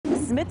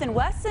Smith &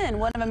 Wesson,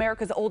 one of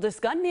America's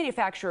oldest gun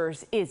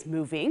manufacturers, is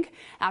moving.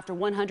 After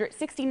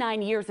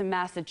 169 years in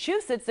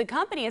Massachusetts, the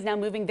company is now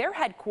moving their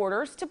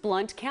headquarters to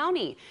Blount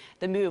County.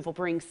 The move will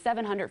bring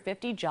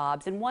 750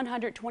 jobs and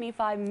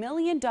 $125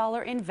 million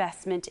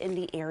investment in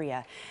the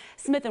area.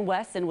 Smith &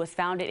 Wesson was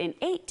founded in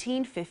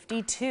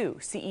 1852.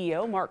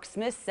 CEO Mark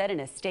Smith said in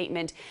a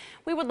statement,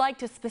 "We would like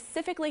to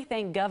specifically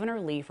thank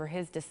Governor Lee for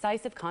his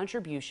decisive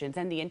contributions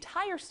and the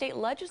entire state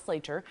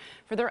legislature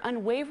for their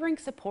unwavering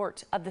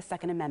support of the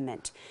Second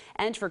Amendment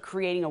and for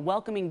creating a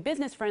welcoming,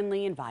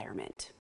 business-friendly environment."